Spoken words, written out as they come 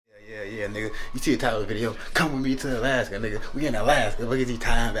yeah, nigga. You see the title of the video, come with me to Alaska, nigga. We in Alaska, look at these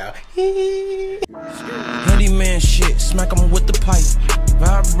time out. Handyman shit, smack 'em with the pipe.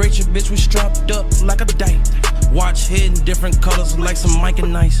 Vibrate your bitch, we strapped up like a dike. Watch hidden different colors like some Mike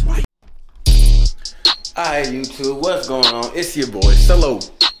and Nice. Alright, YouTube, what's going on? It's your boy,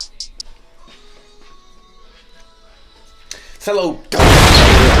 CelloDope. CelloDope. I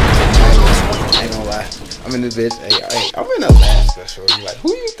ain't gonna lie. I'm in this bitch. Hey, I'm in Alaska, shorty. Like,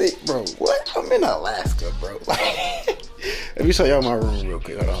 who you think, bro? What? I'm in Alaska, bro. Like, let me show y'all my room real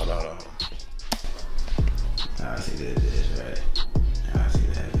quick. Hold on. I see this, right? I see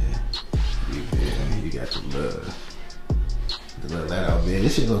that, man. You feel me? You got the little layout bed.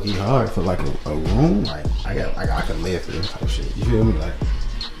 This shit look hard for like a room. Like, I can live for this type of shit. You feel me? Like,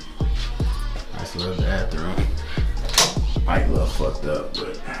 nice little bathroom. Might a little fucked up,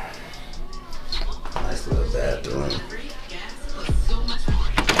 but nice little bathroom.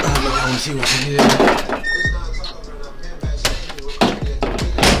 I want to see what's in here.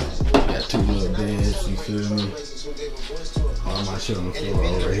 Got two little beds, you feel me? All my shit on the floor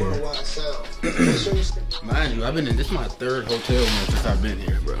over here. Mind you, this is my third hotel room since I've been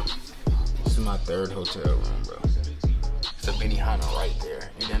here, bro. This is my third hotel room, bro. It's a Benihana right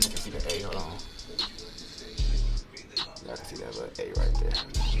there. And then you can see the A, hold on. Y'all can see that little A right there.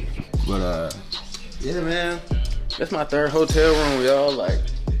 But yeah, man, that's my third hotel room, y'all. Like,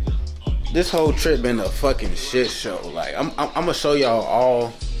 this whole trip been a fucking shit show. Like, I'm gonna show y'all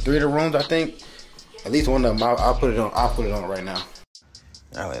all three of the rooms. I think at least one of them. I'll put it on right now.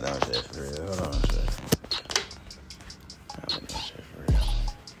 I'll lay down shit for real. Hold on, shit. I'll lay down shit for real.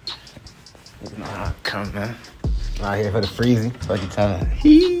 You know how I come, man. I'm out here for the freezing. Fucking time.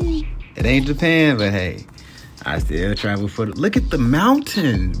 It ain't Japan, but hey. I still travel for the... Look at the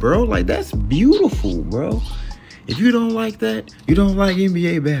mountains, bro. Like, that's beautiful, bro. If you don't like that, you don't like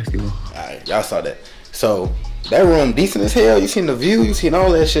NBA basketball. Alright, y'all saw that. So, that room decent as hell. You seen the view. You seen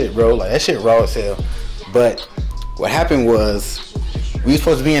all that shit, bro. Like, that shit raw as hell. But what happened was, we were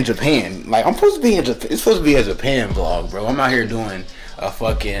supposed to be in Japan. Like, I'm supposed to be in Japan. It's supposed to be a Japan vlog, bro. I'm out here doing a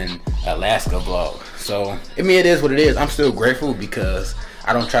fucking Alaska vlog. So, I mean, it is what it is. I'm still grateful because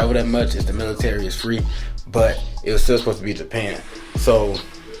I don't travel that much. It's the military. It's free. But it was still supposed to be Japan. So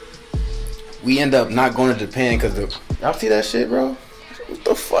we end up not going to Japan because y'all see that shit, bro? What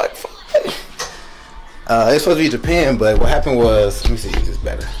the fuck? It's supposed to be Japan, but what happened was, let me see if this is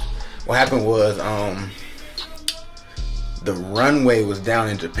better. What happened was the runway was down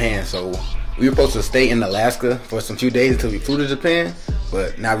in Japan, so we were supposed to stay in Alaska for some few days until we flew to Japan,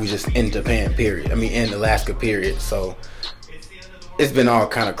 but now we just in Japan, period. I mean in Alaska, period. So it's been all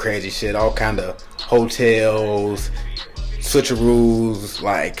kind of crazy shit, all kind of hotels, switcheroos.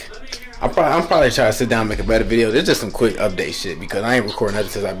 Like, I'm probably trying to sit down and make a better video. There's just some quick update shit because I ain't recording nothing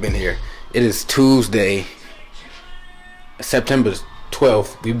since I've been here. It is Tuesday, September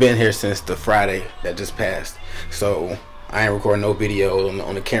 12th. We've been here since the Friday that just passed. So I ain't recording no video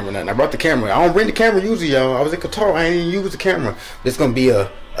on the camera, nothing. I brought the camera. I don't bring the camera usually, y'all. I was in Qatar. I ain't even use the camera. It's gonna be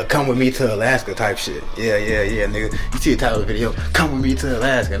a come with me to Alaska type shit. Yeah, nigga. You see the title of the video, come with me to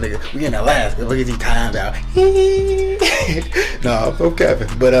Alaska, nigga. We in Alaska. Look at these times out. No, I'm capping.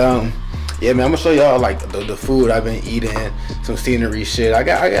 But yeah, man, I'm gonna show y'all like the food I've been eating, some scenery shit. I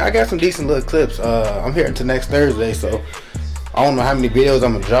got some decent little clips. I'm here until next Thursday, so I don't know how many videos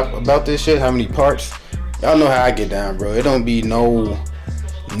I'm gonna drop about this shit, how many parts. Y'all know how I get down, bro. It don't be no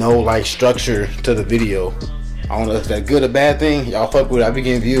like structure to the video. I don't know if that's good or bad thing. Y'all fuck with it. I be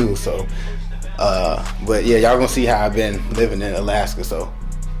getting views, so but yeah, y'all gonna see how I've been living in Alaska. So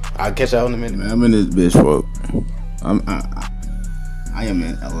I'll catch y'all in a minute. Man, I'm in this bitch, folk. I am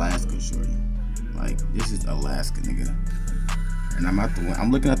in Alaska, shorty. Like, this is Alaska, nigga. And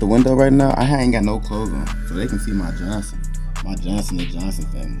I'm looking at the window right now. I ain't got no clothes on, so they can see my Johnson and Johnson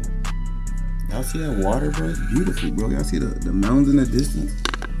family. Y'all see that water, bro? It's beautiful, bro. Y'all see the mountains in the distance?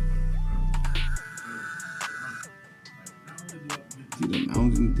 See the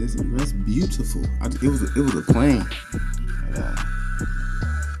mountains in the distance, bro? That's beautiful. It was a plane.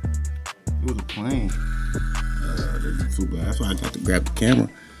 It was a plane. That's why I got to grab the camera.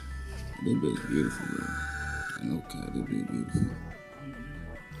 This bitch beautiful, bro. Okay, this bitch beautiful.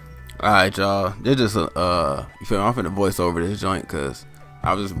 Alright, y'all. They're just you feel me? I'm finna voice over this joint because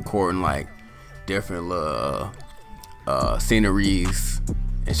I was just recording like different little sceneries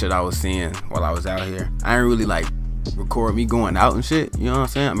and shit I was seeing while I was out here. I ain't really like record me going out and shit, you know what I'm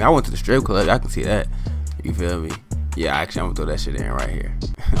saying? I mean, I went to the strip club, I can see that. You feel me? Yeah, actually, I'm gonna throw that shit in right here.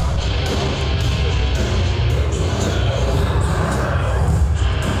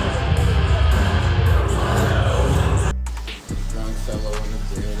 Young Cello in the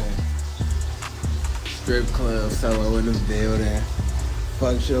building. strip club, Cello in the building.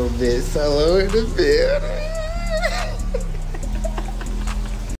 Fuck your bitch, Cello in the building.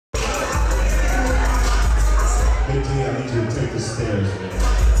 I need you to take the stairs,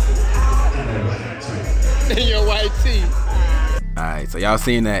 man. In your white tee. Alright, so y'all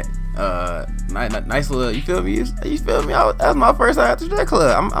seen that nice little, you feel me? You feel me? That was my first time at the strip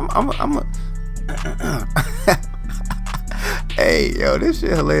club. I'm a hey, yo, this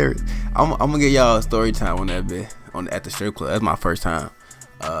shit hilarious. I'm gonna get y'all a story time on that bit at the strip club. That's my first time.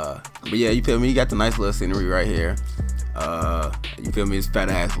 But yeah, you feel me? You got the nice little scenery right here. You feel me? This fat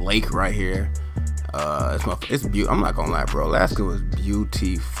ass lake right here. It's beautiful. I'm not gonna lie, bro. Alaska was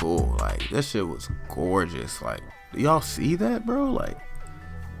beautiful. Like, this shit was gorgeous. Like, do y'all see that, bro? Like,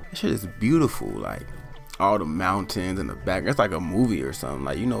 this shit is beautiful. Like, all the mountains in the back. It's like a movie or something.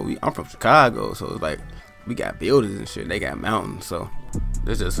 Like, you know, I'm from Chicago, so it's like we got buildings and shit. They got mountains. So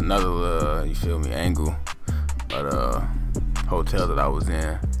this is just another you feel me, angle. But hotel that I was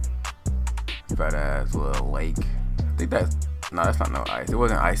in, fat ass little lake. I think that's not no ice. It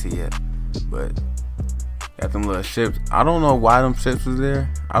wasn't icy yet, but got them little ships. I don't know why them ships was there.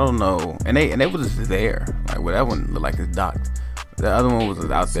 I don't know. And they was just there. Like, well, that one looked like it's docked. The other one was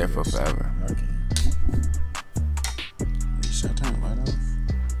out there for forever. Should I turn the light off?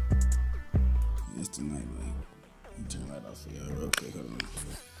 It's the night light. Turn the light off for y'all real quick. Hold on.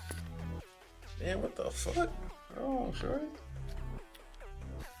 Damn, what the fuck? Oh, shorty.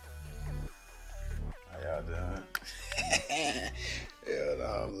 How y'all doing? Yeah, no,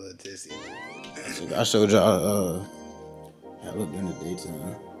 I'm a little tipsy. I showed y'all how I looked in the daytime.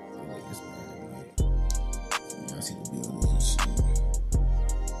 Like, it's bad at night. Y'all see the buildings and shit.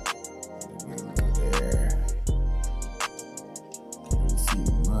 The building over there. Can't really see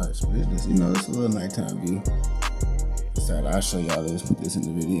much, but it's just, you know, it's a little nighttime view. Decided I'll show y'all this, put this in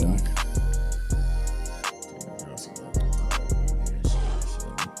the video.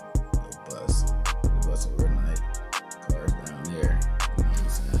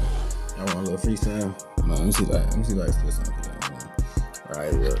 Freestyle. No, let me see like split something.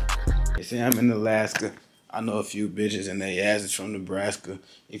 Alright, look. They say I'm in Alaska. I know a few bitches and they asses from Nebraska.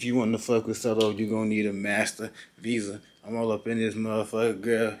 If you want to fuck with CelloDope, you gonna need a master visa. I'm all up in this motherfucker,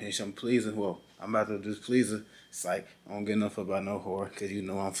 girl, and I'm pleasing. Well, I'm about to displease her. It's like, I don't get enough about no whore, cause you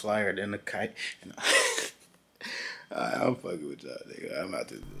know I'm flyer than a kite. And I'm fucking with y'all, nigga. I'm about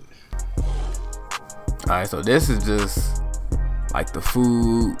to do it. Alright, so this is just like the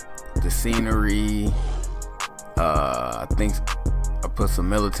food, the scenery. I think I put some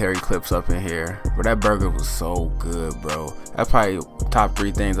military clips up in here, but that burger was so good, bro. That's probably top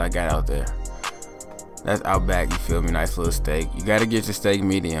 3 things I got out there. That's Outback, you feel me? Nice little steak. You gotta get your steak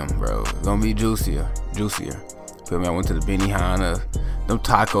medium, bro. It's gonna be juicier. Feel me? I went to the Benihana. Them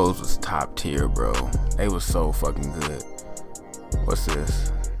tacos was top tier, bro. They was so fucking good. What's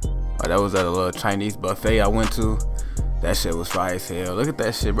this? Oh, that was at a little Chinese buffet I went to. That shit was fire as hell. Look at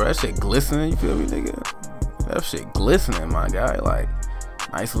that shit, bro. That shit glistening, you feel me, nigga? That shit glistening, my guy. Like,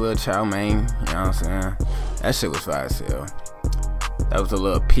 nice little chow mein, you know what I'm saying? That shit was fire as hell. That was a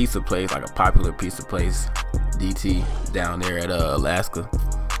little pizza place, like a popular pizza place, DT, down there at Alaska,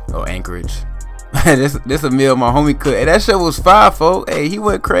 or Anchorage. this a meal my homie cooked. Hey, that shit was fire, folks. Hey, he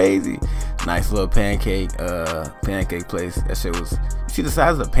went crazy. Nice little pancake place. That shit was, you see the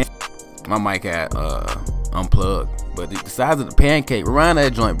size of the pancake? My mic had unplugged. But the size of the pancake, around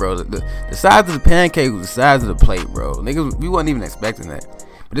that joint, bro, the size of the pancake was the size of the plate, bro. Niggas, we wasn't even expecting that.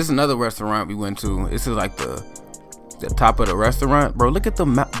 But this is another restaurant we went to. This is like the top of the restaurant, bro. Look at the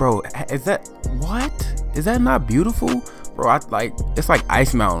bro. Is that what? Is that not beautiful, bro? It's like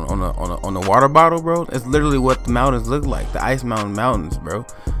Ice Mountain on the water bottle, bro. It's literally what the mountains look like. The Ice Mountain mountains, bro.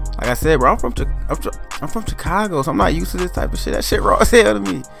 Like I said, bro, I'm from Chicago, so I'm not used to this type of shit. That shit raw as hell to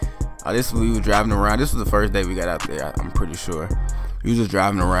me. We were driving around. This was the first day we got out there, I'm pretty sure. We was just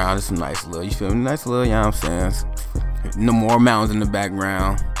driving around. It's some nice little, you feel me? Nice little, you know what I'm saying? No more mountains in the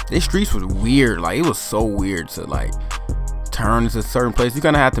background. These streets was weird. Like, it was so weird to, like, turn into certain places. You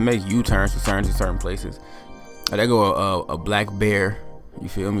kind of have to make U-turns to turn to certain places. Like, there go a black bear. You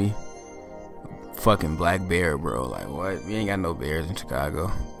feel me? Fucking black bear, bro. Like, what? We ain't got no bears in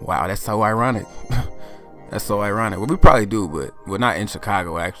Chicago. Wow, that's so ironic. That's so ironic. Well, we probably do, but we're not in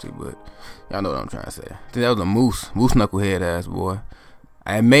Chicago, actually, but y'all know what I'm trying to say. I think that was a moose knucklehead ass boy.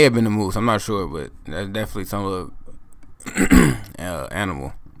 It may have been a moose, I'm not sure, but that's definitely some little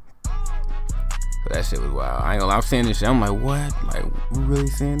animal. But that shit was wild. I ain't gonna lie, I'm seeing this shit, I'm like, what? Like, we really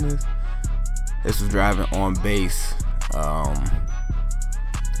seeing this? This was driving on base.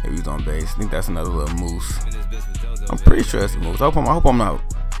 He was on base. I think that's another little moose. I'm pretty sure it's a moose. I hope I'm not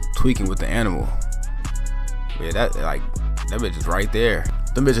tweaking with the animal. Yeah, that bitch is right there.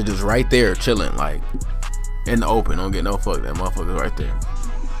 Them bitches just right there chilling, like in the open. Don't get no fuck. That motherfucker's right there.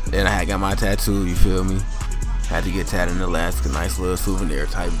 Then I had got my tattoo. You feel me? Had to get tatted in Alaska. Nice little souvenir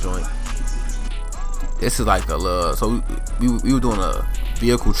type joint. This is like a little. So we were doing a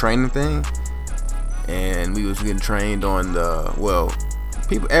vehicle training thing, and we was getting trained on the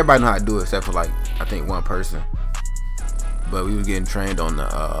everybody know how to do it except for like I think one person. But we was getting trained on the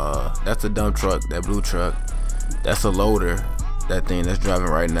that's a dump truck, that blue truck. That's a loader, that thing that's driving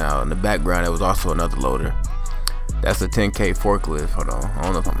right now. In the background, there was also another loader. That's a 10K forklift. Hold on, I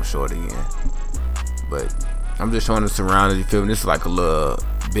don't know if I'm gonna show it again, but I'm just showing the surroundings. You feel me? This is like a little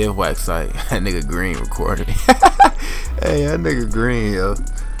bivouac site. That nigga Green recorded. Hey, that nigga Green, yo.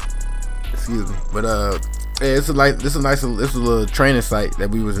 Excuse me, but yeah, this is a little training site that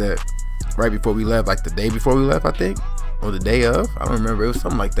we was at right before we left, like the day before we left, I think, or the day of. I don't remember. It was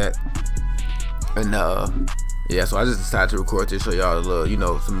something like that. And yeah, so I just decided to record to show y'all a little, you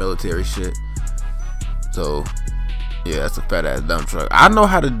know, some military shit. So yeah, that's a fat ass dump truck. I know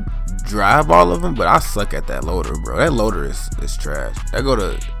how to drive all of them, but I suck at that loader, bro. That loader is trash. Yeah,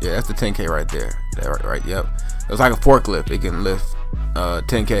 that's the 10K right there. That right, yep. It's like a forklift. It can lift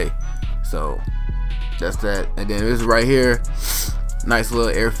 10K. So that's that. And then this is right here. Nice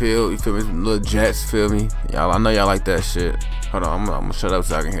little airfield. You feel me? Some little jets. Feel me? Y'all, I know y'all like that shit. Hold on, I'm gonna shut up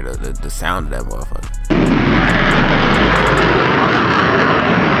so I can hear the sound of that motherfucker.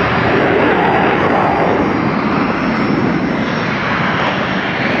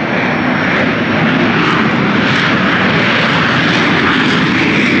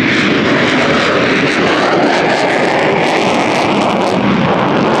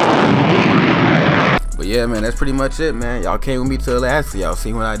 Yeah, man, that's pretty much it, man. Y'all came with me to Alaska. Y'all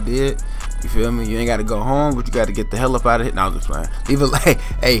seen what I did. You feel me? You ain't got to go home, but you got to get the hell up out of here. No, I'm just playing. Leave a like.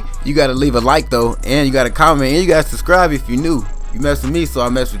 Hey, you got to leave a like though, and you got to comment, and you got to subscribe if you new. You mess with me, so I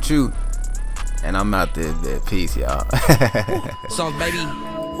mess with you. And I'm out there. Peace, y'all. Songs, baby.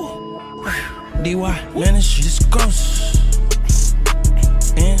 DY, man, this shit is gross.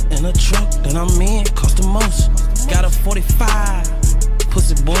 And in a truck that I'm in, cost the most. Got a 45,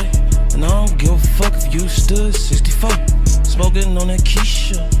 pussy boy. And I don't give a fuck if you stood 64. Smoking on that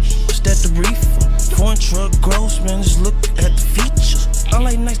Keisha. What's that, the reefer? Foreign truck gross, man, just look at the features. I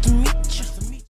like nice to meet